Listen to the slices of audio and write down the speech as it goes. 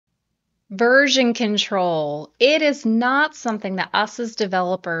Version control. It is not something that us as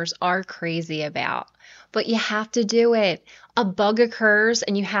developers are crazy about, but you have to do it. A bug occurs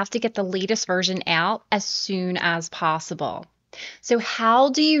and you have to get the latest version out as soon as possible. So how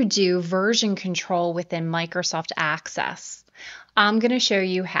do you do version control within Microsoft Access? I'm going to show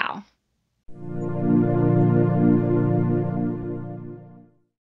you how.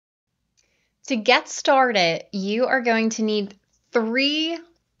 To get started, you are going to need 3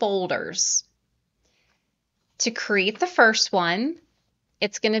 folders. To create the first one,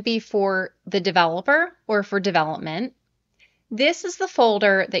 it's going to be for the developer or for development. This is the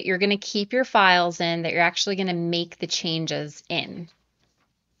folder that you're going to keep your files in, that you're actually going to make the changes in.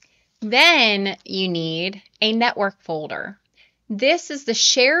 Then you need a network folder. This is the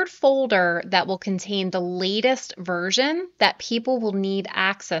shared folder that will contain the latest version that people will need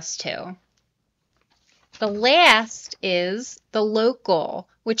access to. The last is the local,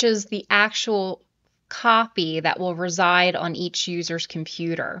 which is the actual copy that will reside on each user's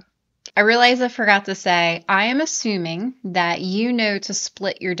computer. I realize I forgot to say, I am assuming that you know to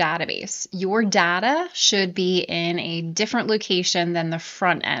split your database. Your data should be in a different location than the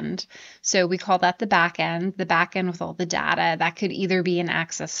front end. So we call that the back end with all the data. That could either be an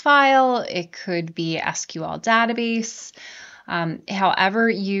Access file, it could be a SQL database. However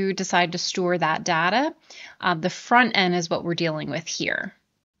you decide to store that data, the front end is what we're dealing with here.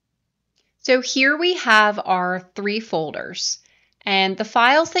 So here we have our 3 folders, and the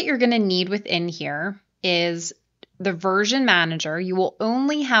files that you're going to need within here is the version manager. You will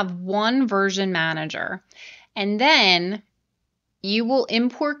only have one version manager, and then you will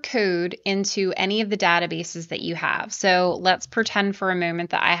import code into any of the databases that you have. So let's pretend for a moment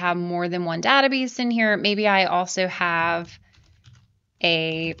that I have more than one database in here. Maybe I also have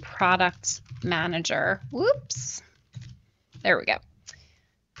a product manager. Whoops. There we go.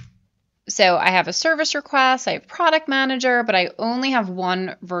 So I have a service request, I have product manager, but I only have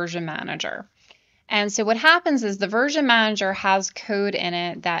one version manager. And so what happens is the version manager has code in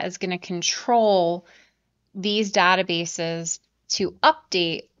it that is going to control these databases to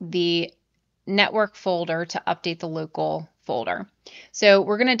update the network folder to update the local folder. So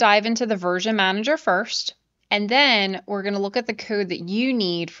we're going to dive into the version manager first. And then we're going to look at the code that you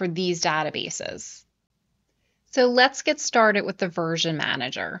need for these databases. So let's get started with the version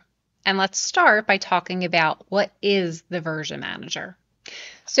manager. And let's start by talking about what is the version manager.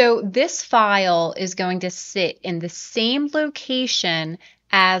 So this file is going to sit in the same location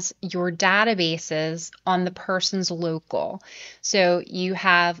as your databases on the person's local. So you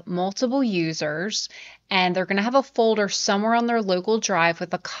have multiple users, and they're going to have a folder somewhere on their local drive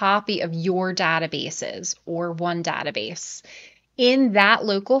with a copy of your databases or one database. In that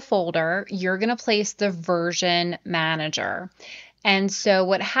local folder, you're going to place the version manager. And so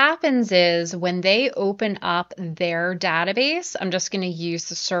what happens is when they open up their database, I'm just going to use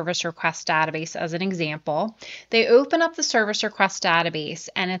the service request database as an example. They open up the service request database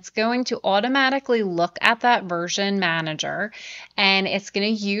and it's going to automatically look at that version manager, and it's going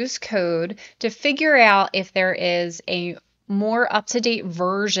to use code to figure out if there is a more up-to-date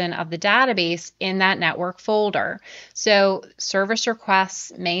version of the database in that network folder. So service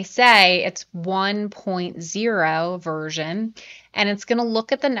requests may say it's 1.0 version, and it's going to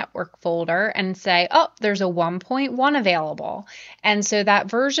look at the network folder and say, oh, there's a 1.1 available. And so that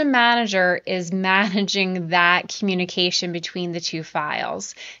version manager is managing that communication between the 2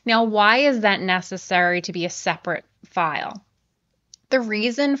 files. Now, why is that necessary to be a separate file? The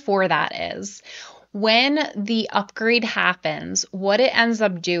reason for that is when the upgrade happens, what it ends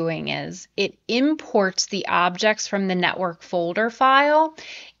up doing is it imports the objects from the network folder file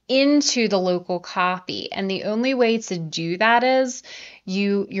into the local copy. And the only way to do that is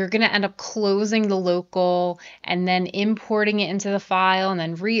you're going to end up closing the local and then importing it into the file and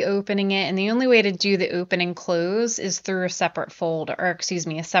then reopening it. And the only way to do the open and close is through a separate folder, or excuse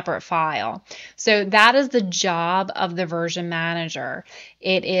me, a separate file. So that is the job of the version manager.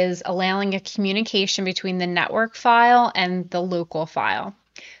 It is allowing a communication between the network file and the local file.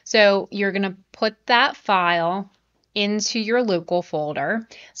 So you're going to put that file into your local folder,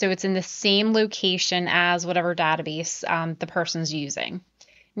 so it's in the same location as whatever database the person's using.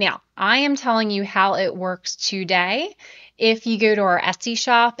 Now, I am telling you how it works today. If you go to our Etsy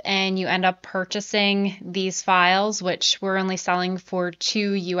shop and you end up purchasing these files, which we're only selling for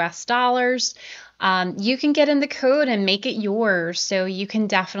 $2 US, you can get in the code and make it yours, so you can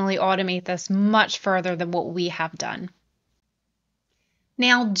definitely automate this much further than what we have done.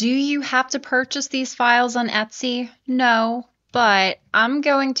 Now, do you have to purchase these files on Etsy? No, but I'm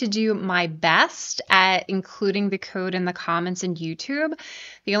going to do my best at including the code in the comments in YouTube.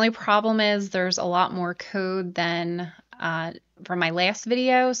 The only problem is there's a lot more code than from my last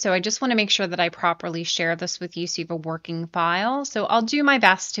video, so I just want to make sure that I properly share this with you so you have a working file. So I'll do my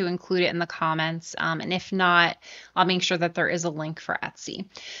best to include it in the comments, and if not, I'll make sure that there is a link for Etsy.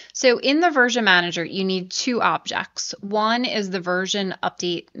 So in the version manager, you need two objects. One is the version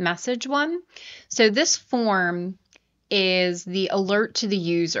update message one. So this form is the alert to the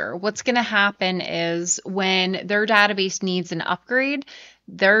user. What's going to happen is when their database needs an upgrade,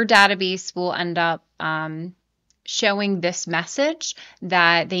 their database will end up showing this message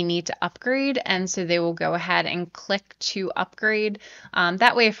that they need to upgrade, and so they will go ahead and click to upgrade.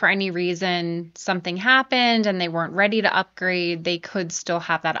 That way, if for any reason something happened and they weren't ready to upgrade, they could still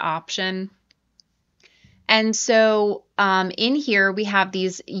have that option. And so in here, we have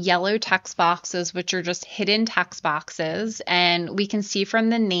these yellow text boxes, which are just hidden text boxes. And we can see from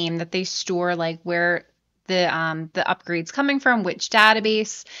the name that they store like where the upgrade's coming from, which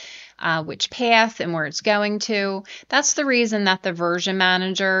database, which path, and where it's going to. That's the reason that the version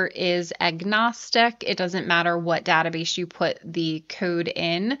manager is agnostic. It doesn't matter what database you put the code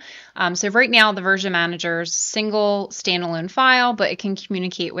in. So right now, the version manager is a single standalone file, but it can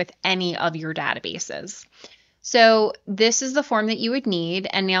communicate with any of your databases. So this is the form that you would need,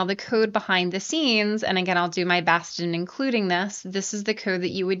 and now the code behind the scenes, and again, I'll do my best in including this. This is the code that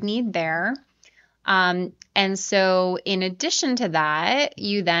you would need there. And so in addition to that,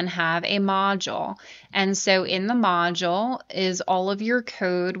 you then have a module. And so in the module is all of your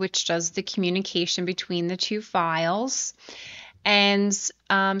code, which does the communication between the two files. And so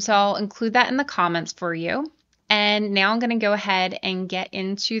I'll include that in the comments for you. And now I'm going to go ahead and get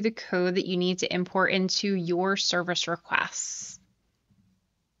into the code that you need to import into your service requests.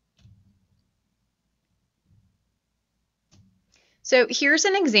 So here's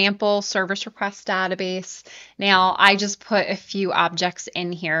an example service request database. Now I just put a few objects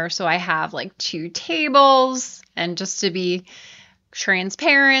in here. So I have like 2 tables, and just to be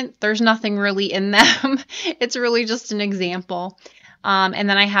transparent, there's nothing really in them. It's really just an example. And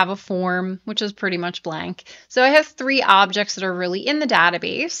then I have a form, which is pretty much blank. So I have 3 objects that are really in the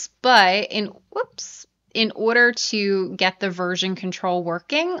database, but in order to get the version control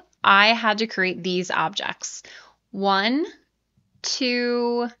working, I had to create these objects. 1,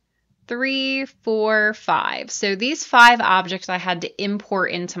 2, 3, 4, 5. So these 5 objects I had to import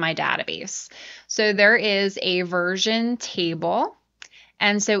into my database. So there is a version table.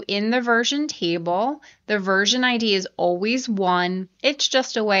 And so in the version table, the version ID is always 1. It's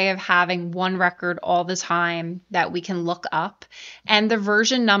just a way of having one record all the time that we can look up. And the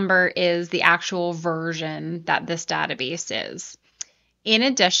version number is the actual version that this database is. In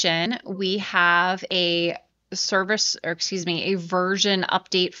addition, we have a version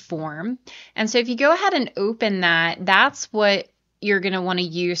update form. And so if you go ahead and open that, that's what you're going to want to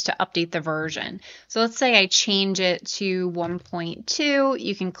use to update the version. So let's say I change it to 1.2.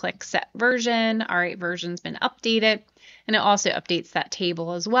 You can click set version. All right, version's been updated. And it also updates that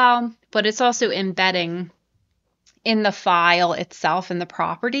table as well. But it's also embedding in the file itself in the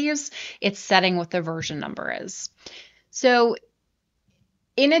properties. It's setting what the version number is. So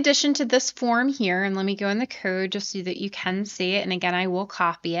in addition to this form here, and let me go in the code just so that you can see it. And again, I will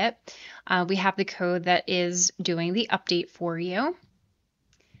copy it. We have the code that is doing the update for you.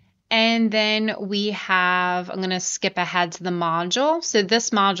 And then we have, I'm going to skip ahead to the module. So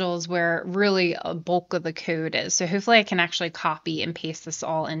this module is where really a bulk of the code is. So hopefully I can actually copy and paste this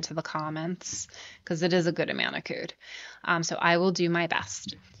all into the comments because it is a good amount of code. So I will do my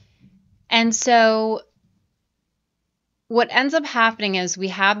best. And so what ends up happening is we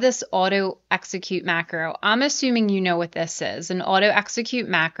have this auto execute macro. I'm assuming you know what this is. An auto execute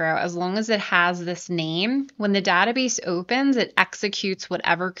macro, as long as it has this name, when the database opens, it executes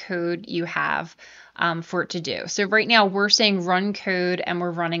whatever code you have for it to do. So right now we're saying run code and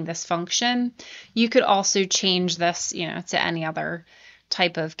we're running this function. You could also change this, to any other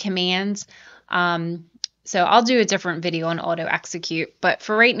type of command. So I'll do a different video on auto execute, but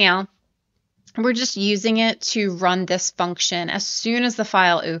for right now, we're just using it to run this function as soon as the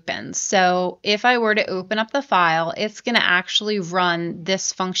file opens. So if I were to open up the file, it's going to actually run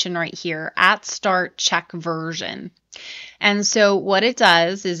this function right here at start check version. And so what it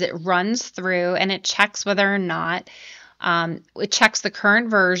does is it runs through and it checks whether or not, it checks the current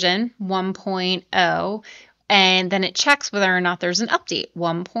version 1.0. And then it checks whether or not there's an update,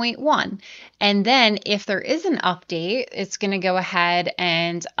 1.1. And then if there is an update, it's going to go ahead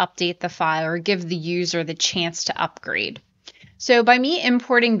and update the file or give the user the chance to upgrade. So by me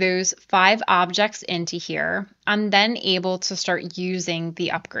importing those 5 objects into here, I'm then able to start using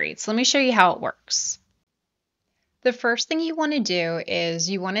the upgrades. Let me show you how it works. The first thing you want to do is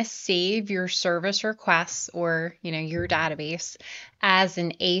you want to save your service requests or, your database as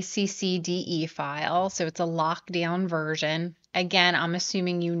an ACCDE file. So it's a lockdown version. Again, I'm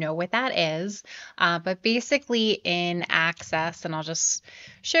assuming you know what that is, but basically in Access, and I'll just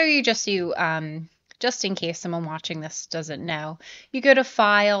show you just in case someone watching this doesn't know, you go to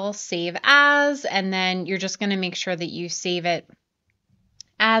File, Save As, and then you're just going to make sure that you save it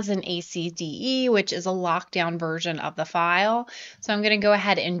as an ACDE, which is a lockdown version of the file. So I'm going to go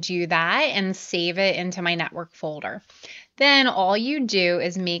ahead and do that and save it into my network folder. Then all you do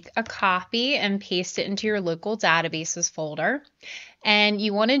is make a copy and paste it into your local databases folder. And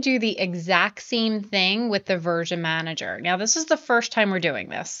you want to do the exact same thing with the version manager. Now, this is the first time we're doing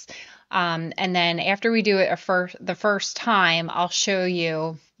this. And then after we do it the first time, I'll show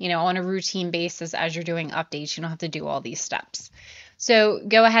you, on a routine basis as you're doing updates. You don't have to do all these steps. So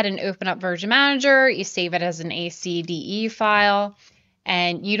go ahead and open up Version Manager. You save it as an ACDE file.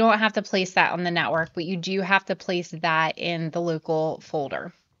 And you don't have to place that on the network, but you do have to place that in the local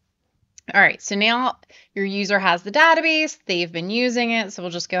folder. All right, so now your user has the database. They've been using it, so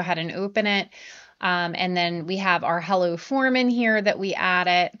we'll just go ahead and open it. And then we have our hello form in here that we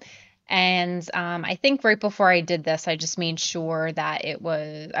added. And I think right before I did this, I just made sure that it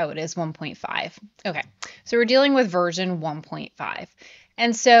is 1.5. Okay, so we're dealing with version 1.5.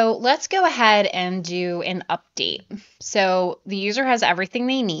 And so let's go ahead and do an update. So the user has everything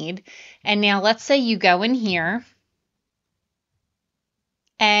they need. And now let's say you go in here.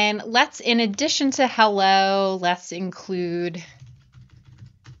 And in addition to hello, let's include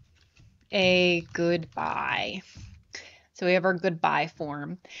a goodbye. So we have our goodbye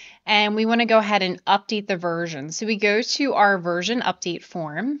form. And we want to go ahead and update the version. So we go to our version update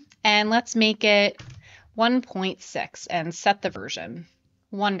form. And let's make it 1.6 and set the version.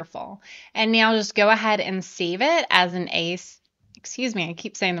 Wonderful. And now just go ahead and save it as an I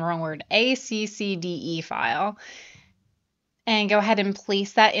keep saying the wrong word, ACCDE file. And go ahead and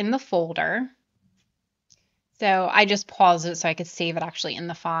place that in the folder. So I just paused it so I could save it actually in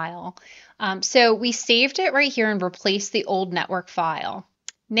the file. So we saved it right here and replaced the old network file.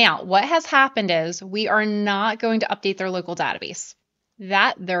 Now, what has happened is we are not going to update their local database.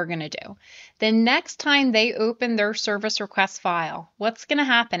 That they're going to do. The next time they open their service request file, what's going to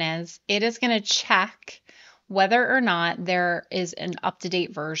happen is it is going to check whether or not there is an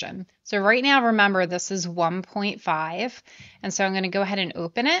up-to-date version. So right now, remember, this is 1.5. And so I'm going to go ahead and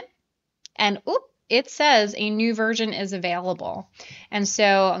open it. And it says a new version is available. And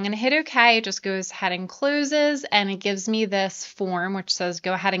so I'm going to hit OK. It just goes ahead and closes. And it gives me this form which says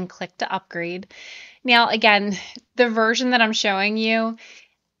go ahead and click to upgrade. Now, again, the version that I'm showing you,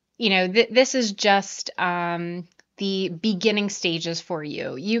 this is just the beginning stages for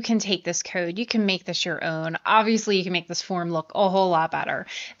you. You can take this code, you can make this your own. Obviously, you can make this form look a whole lot better.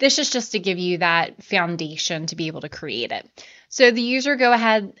 This is just to give you that foundation to be able to create it. So the user go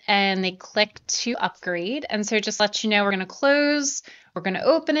ahead and they click to upgrade. And so it just lets you know we're going to close, we're going to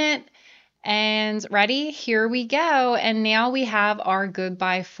open it, and ready, here we go. And now we have our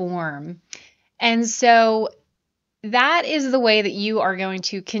goodbye form. And so that is the way that you are going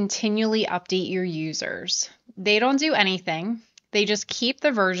to continually update your users. They don't do anything. They just keep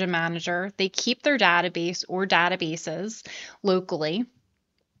the version manager. They keep their database or databases locally.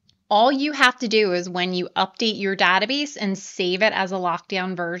 All you have to do is when you update your database and save it as a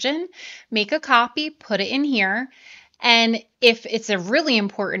lockdown version, make a copy, put it in here. And if it's a really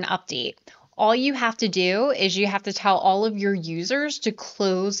important update, all you have to do is you have to tell all of your users to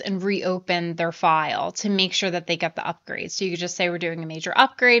close and reopen their file to make sure that they get the upgrade. So you could just say, we're doing a major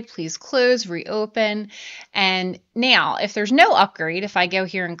upgrade, please close, reopen. And now if there's no upgrade, if I go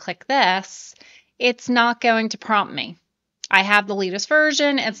here and click this, it's not going to prompt me. I have the latest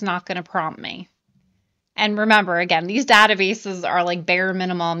version, it's not going to prompt me. And remember, again, these databases are like bare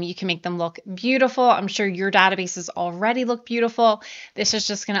minimum. You can make them look beautiful. I'm sure your databases already look beautiful. This is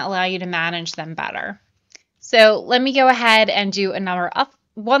just going to allow you to manage them better. So let me go ahead and do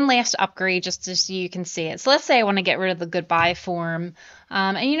one last upgrade just so you can see it. So let's say I want to get rid of the goodbye form.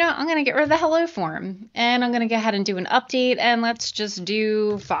 And I'm going to get rid of the hello form. And I'm going to go ahead and do an update. And let's just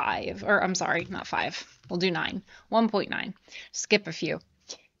do 5. Or I'm sorry, not 5. We'll do 9. 1.9. Skip a few.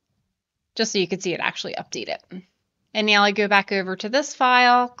 Just so you can see it actually update it. And now I go back over to this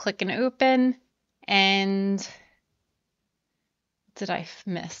file, click and open, and what did I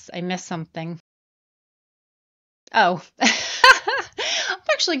miss? I missed something. Oh, I'm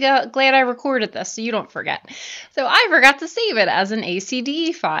actually glad I recorded this so you don't forget. So I forgot to save it as an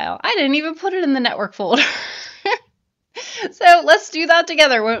ACDE file. I didn't even put it in the network folder. So let's do that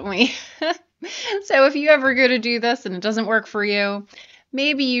together, won't we? So if you ever go to do this and it doesn't work for you,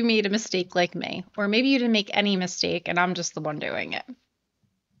 maybe you made a mistake like me, or maybe you didn't make any mistake and I'm just the one doing it.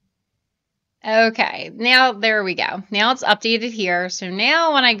 Okay, now there we go. Now it's updated here. So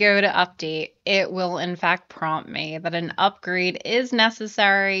now when I go to update, it will in fact prompt me that an upgrade is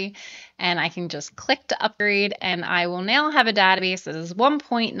necessary, and I can just click to upgrade, and I will now have a database that is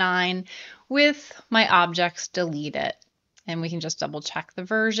 1.9 with my objects deleted. And we can just double check the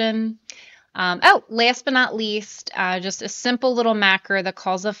version. Last but not least, just a simple little macro that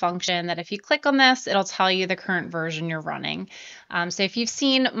calls a function that if you click on this, it'll tell you the current version you're running. So if you've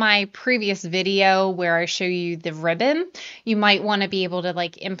seen my previous video where I show you the ribbon, you might want to be able to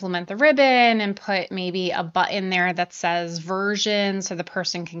like implement the ribbon and put maybe a button there that says version so the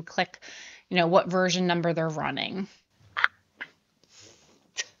person can click, what version number they're running.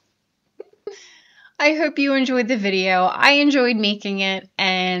 I hope you enjoyed the video. I enjoyed making it,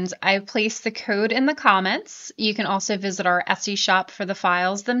 and I placed the code in the comments. You can also visit our Etsy shop for the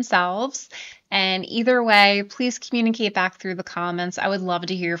files themselves. And either way, please communicate back through the comments. I would love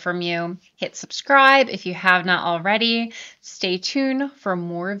to hear from you. Hit subscribe if you have not already. Stay tuned for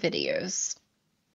more videos.